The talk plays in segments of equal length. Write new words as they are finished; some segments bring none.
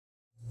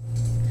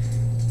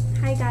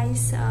Hi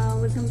guys,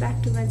 welcome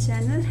back to my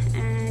channel,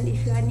 and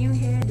if you are new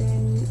here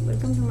then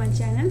welcome to my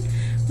channel.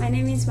 My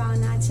name is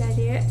Bhawana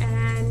Acharya,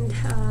 and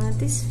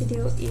this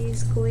video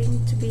is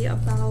going to be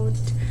about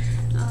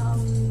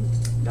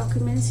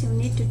documents you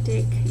need to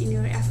take in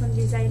your F1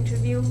 visa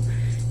interview,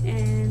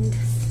 and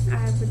I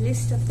have a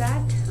list of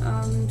that.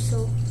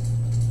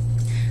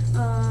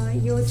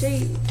 यो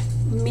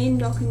चाहिँ main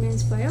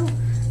documents भयो,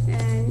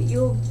 and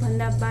यो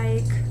भन्दा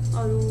बाहेक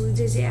अरु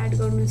जे add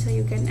गर्नु छ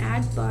you can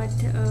add, but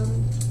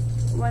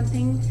one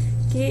thing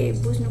के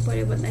बुझ्नु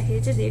पर्यो भन्दाखेरि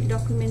चाहिँ धेरै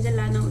डकुमेन्ट चाहिँ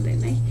लान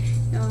हुँदैन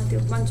है। त्यो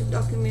bunch of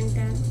document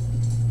त्यहाँ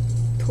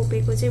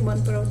थोपेको चाहिँ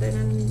मन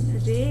पराउँदैन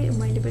रे,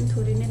 मैले पनि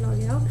थोरै नै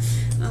लगे हो।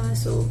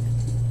 सो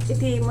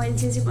यति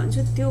मैले जे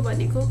भन्छु त्यो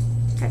भनेको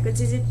ठ्याक्क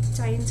जे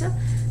चाहिन्छ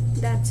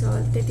that's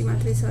all, त्यति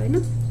मात्रै छ हैन,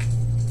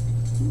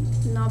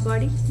 no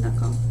body no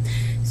com.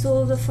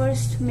 So the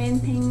first main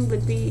thing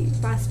would be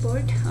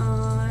passport,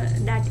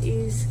 that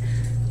is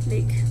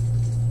like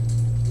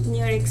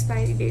near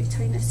expiry date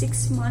छैन,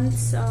 6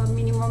 months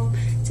minimum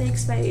चाहिँ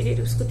expiry date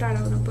उसको टाढा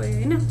हुनु पर्यो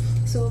हैन।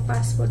 So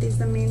passport is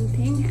the main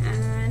thing,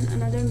 and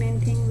another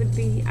main thing would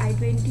be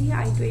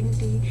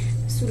I-20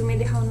 सुरुमै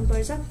देखाउनु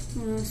पर्छ।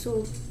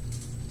 So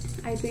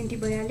I-20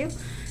 भइहाल्यो,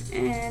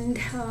 and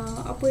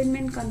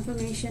appointment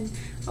confirmation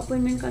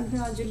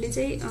हजुरले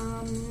चाहिँ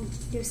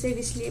यो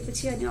सर्भिस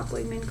लिएपछि अनि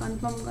appointment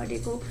confirm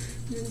गरेको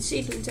जुन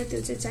सिट हुन्छ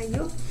त्यो चाहिँ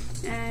चाहियो।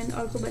 and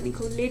अर्को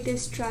भनेको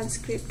लेटेस्ट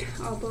ट्रान्सक्रिप्ट,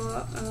 अब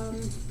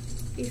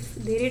इफ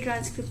धेरै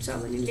ट्रान्सक्रिप्ट छ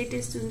भने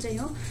लेटेस्ट जुन चाहिँ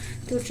हो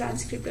त्यो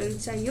ट्रान्सक्रिप्टहरु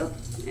चाहियो।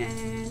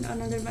 and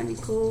another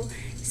भनेको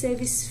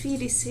सर्भिस फी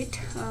रिसिट,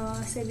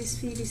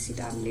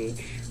 हामीले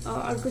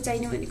अर्को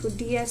चाहिने भनेको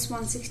DS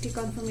 160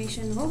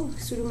 कन्फर्मेसन हो।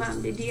 सुरुमा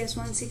हामीले DS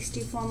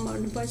 160 फर्म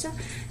भर्नुपर्छ,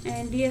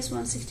 and DS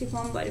 160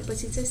 फर्म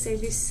भरेपछि चाहिँ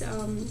सर्भिस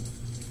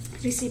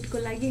रिसिटको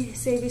लागि,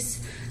 सर्भिस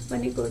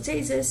भनेको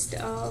चाहिँ जस्ट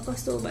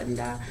कस्तो हो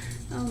भन्दा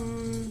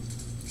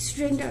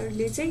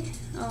स्टुडेन्टहरुले चाहिँ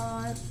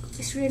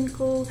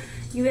स्टुडेन्टको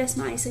US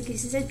मा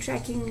आइसकेपछि चाहिँ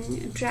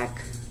ट्र्याक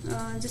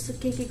जस्तो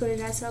के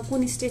गरिरहेछ,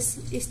 कुन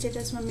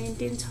स्टेटसमा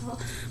मेन्टेन छ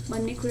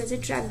भन्ने कुरा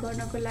चाहिँ ट्र्याक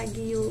गर्नको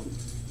लागि यो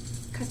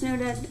खासमा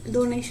एउटा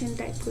डोनेसन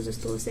टाइपको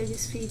जस्तो हो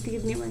सर्भिस फी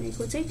तिर्ने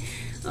भनेको चाहिँ।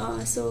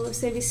 सो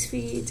सर्भिस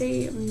फी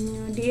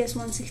चाहिँ DS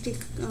 160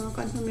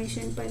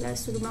 कन्फर्मेसन पहिला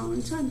सुरुमा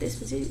हुन्छ, अनि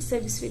त्यसपछि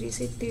सर्भिस फी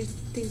रिसिट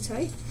तिर्छ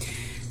है।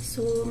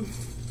 सो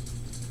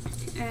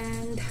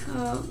एन्ड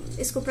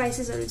यसको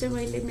प्राइसेसहरु चाहिँ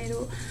मैले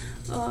मेरो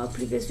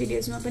प्रिभियस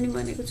भिडियोजमा पनि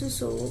भनेको छु।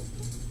 So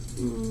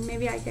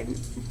maybe I can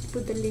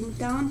put the link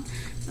down,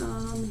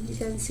 you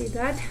can see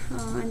that।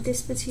 and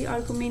त्यसपछि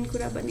अर्को मेन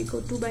कुरा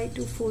भनेको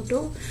 2x2 फोटो,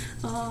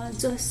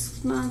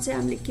 जसमा चाहिँ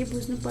हामीले के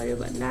बुझ्नु पर्यो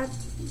भन्दा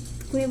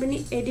कुनै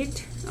पनि एडिट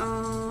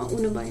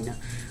हुनु भएन।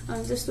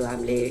 जस्तो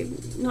हामीले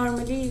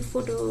नर्मली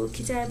फोटो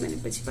खिचायो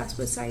भनेपछि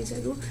पासपोर्ट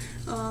साइजहरु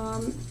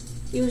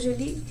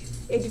युजुअली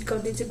एडिट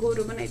गर्दै चाहिँ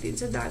गोरो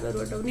बनाइदिन्छ, दागहरु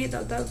हटाउने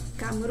यताउता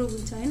कामहरु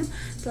हुन्छ हैन,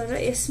 तर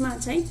यसमा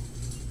चाहिँ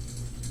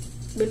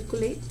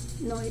बिल्कुलै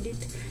नो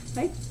एडिट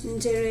है,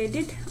 जेरो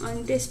एडिट।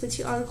 अनि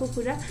त्यसपछि अर्को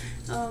कुरा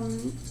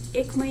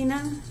 1 महिना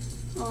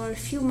और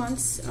फ्यु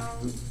मन्थ्स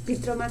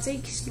भित्रमा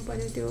चाहिँ खिच्नु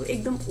पर्यो, त्यो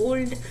एकदम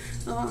ओल्ड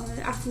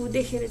आफू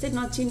देखेर चाहिँ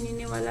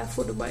नचिन्ने वाला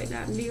फोटो भएन,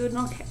 हामीले यो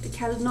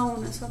ख्याल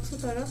नहुन सक्छ,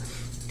 तर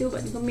त्यो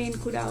भनेको मेन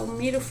कुरा हो।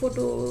 मेरो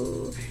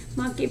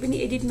फोटोमा केही पनि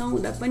एडिट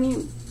नहुँदा पनि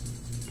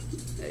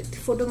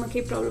फोटोमा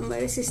के प्रब्लम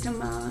भएर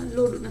सिस्टममा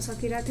लोड हुन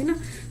सकिरहेको थिएन।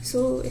 सो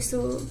यसो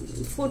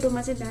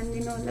फोटोमा चाहिँ ध्यान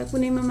दिनु होला,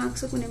 कुनैमा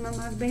माग्छ कुनैमा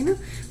माग्दैन,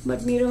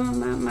 बट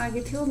मेरोमा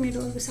मागे थियो,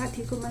 मेरो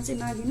साथीकोमा चाहिँ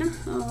मागिन,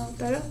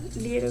 तर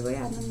लिएर गए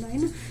आनन्द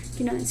हैन,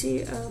 किनभने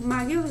चाहिँ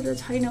माग्यो र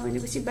छैन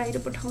भनेपछि बाहिर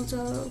पठाउँछ,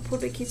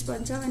 फोटो खिच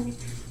भन्छ, अनि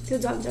त्यो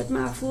झन्झटमा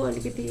आफू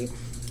अलिकति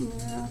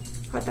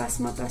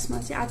हताशमा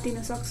चाहिँ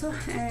आत्तिन सक्छ,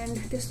 एन्ड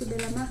त्यस्तो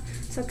बेलामा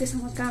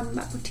सकेसम्म काम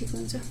भएको ठिक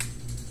हुन्छ।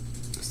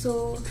 सो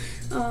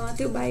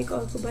त्यो बाहेक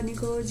अर्को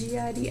भनेको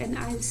GRE एन्ड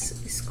आइल्स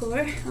स्कोर,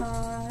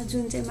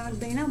 जुन चाहिँ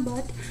माग्दैन,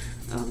 but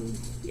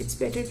it's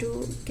better to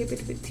keep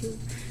it with you.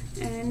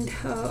 And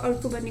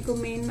अर्को भनेको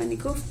मेन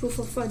भनेको प्रुफ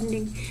अफ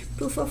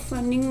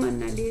फन्डिङ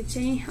भन्नाले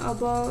चाहिँ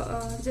अब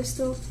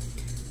जस्तो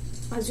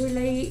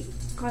हजुरलाई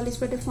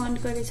कलेजबाट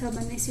फन्ड गरेछ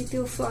भनेपछि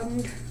त्यो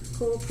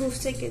फन्डको प्रुफ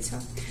चाहिँ के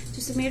छ।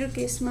 जस्तो मेरो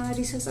केसमा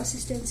रिसर्च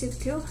असिस्टेन्टशिप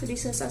थियो,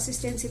 रिसर्च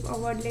असिस्टेन्टशिप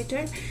अवार्ड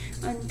लेटर,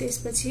 अनि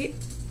त्यसपछि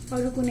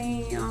अरु कुनै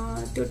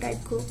त्यो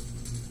टाइपको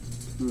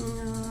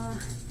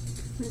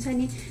हुन्छ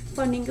नि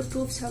फन्डिङको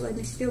प्रुफ छ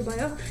भनेपछि त्यो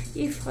भयो।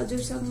 इफ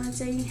हजुरसँग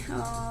चाहिँ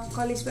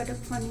कलेजबाट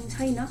फन्डिङ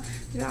छैन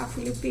र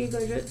आफूले पे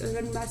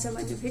गरिरहनु भएको छ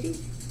भने फेरि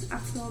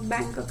आफ्नो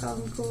ब्याङ्क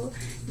अकाउन्टको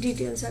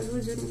डिटेल्सहरु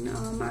जुन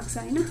माग्छ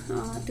हैन,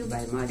 त्यो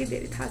बारेमा अलि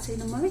धेरै थाहा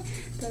छैन मलाई,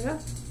 तर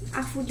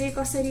आफूले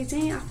कसरी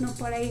चाहिँ आफ्नो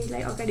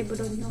पढाइलाई अगाडि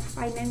बढाउने हो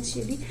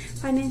फाइनान्शियली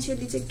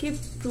चाहिँ के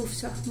प्रुफ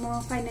छ,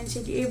 म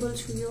फाइनान्शियली एबल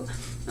छु यो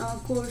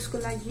कोर्सको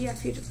लागि या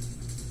फिर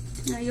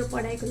यो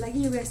पढाइको लागि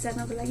US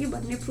जानको लागि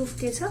भन्ने प्रुफ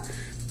के छ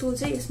त्यो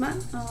चाहिँ यसमा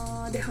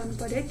देखाउनु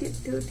पर्यो,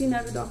 त्यो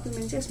तीनहरु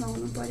डकुमेन्ट चाहिँ यसमा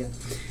हुनु पर्यो।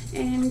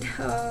 एन्ड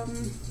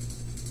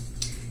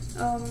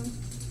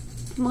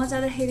म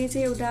जाँदाखेरि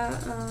चाहिँ एउटा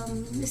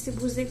यस्तै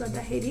बुझ्दै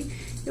गर्दाखेरि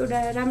एउटा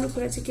राम्रो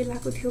कुरा चाहिँ के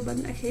लागेको थियो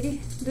भन्दाखेरि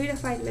दुईटा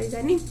फाइल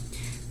लैजाने,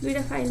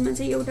 दुईटा फाइलमा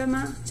चाहिँ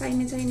एउटामा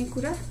चाहिने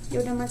कुरा,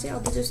 एउटामा चाहिँ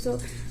अब जस्तो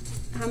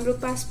हाम्रो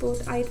पासपोर्ट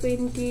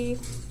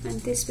I-20 अनि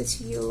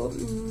त्यसपछि यो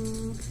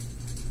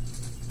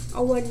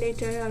अवार्ड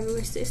लेटरहरू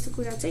यस्तो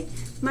कुरा चाहिँ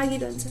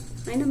मागिरहन्छ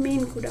हैन,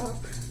 मेन कुरा हो।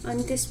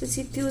 अनि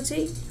त्यसपछि त्यो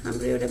चाहिँ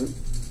हाम्रो एउटा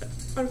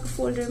अर्को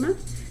फोल्डरमा,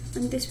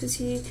 अनि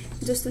त्यसपछि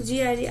जस्तो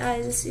GRE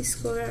IELTS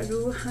स्कोरहरू,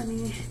 अनि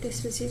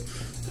त्यसपछि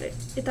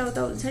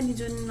यताउता हुन्छ नि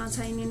जुन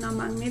नचाहिने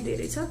नमाग्ने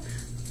धेरै छ,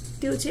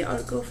 त्यो चाहिँ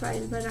अर्को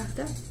फाइलमा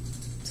राख्दा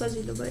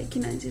सजिलो भयो।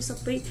 किनभने चाहिँ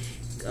सबै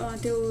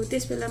त्यो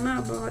त्यस बेलामा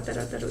अब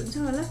हतार हुन्छ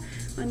होला,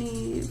 अनि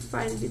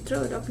फाइलभित्र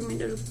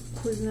डकुमेन्टहरू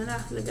खोज्नलाई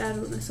आफूलाई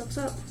गाह्रो हुनसक्छ।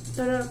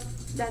 तर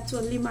द्याट्स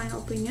ओन्ली माई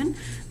ओपिनियन,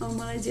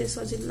 मलाई जे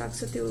सजिलो लाग्छ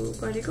त्यो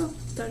गरेको।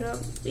 तर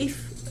इफ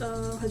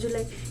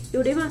हजुरलाई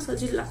एउटैमा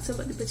सजिलो लाग्छ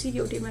भनेपछि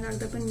एउटैमा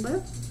राख्दा पनि भयो।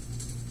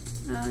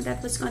 That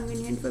was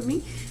convenient for me,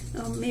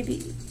 maybe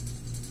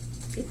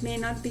it may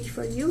not be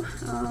for you.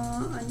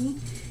 अनि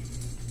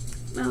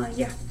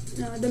या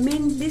द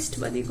मेन लिस्ट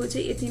भनेको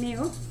चाहिँ यति नै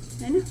हो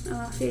हैन।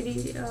 फेरि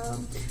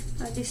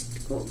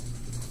लिस्टको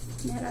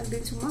यहाँ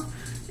राख्दैछु म।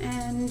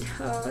 एन्ड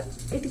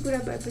यति कुरा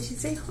भएपछि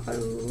चाहिँ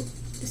अरू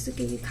त्यस्तो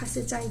केही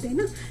खासै चाहिँदैन।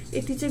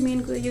 यति चाहिँ मेन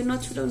कुरा, यो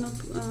नछुटाउनु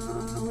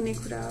हुने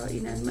कुरा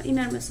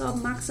यिनीहरूमा सब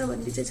माग्छ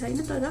भन्ने चाहिँ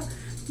छैन, तर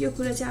यो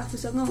कुरा चाहिँ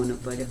आफूसँग हुनु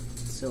पर्यो।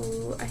 So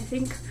I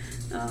think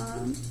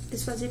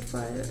this was it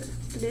for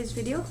today's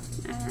video,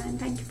 and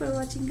thank you for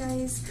watching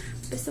guys.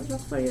 Best of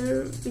luck for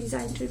your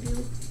visa interview.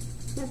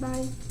 Bye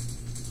bye.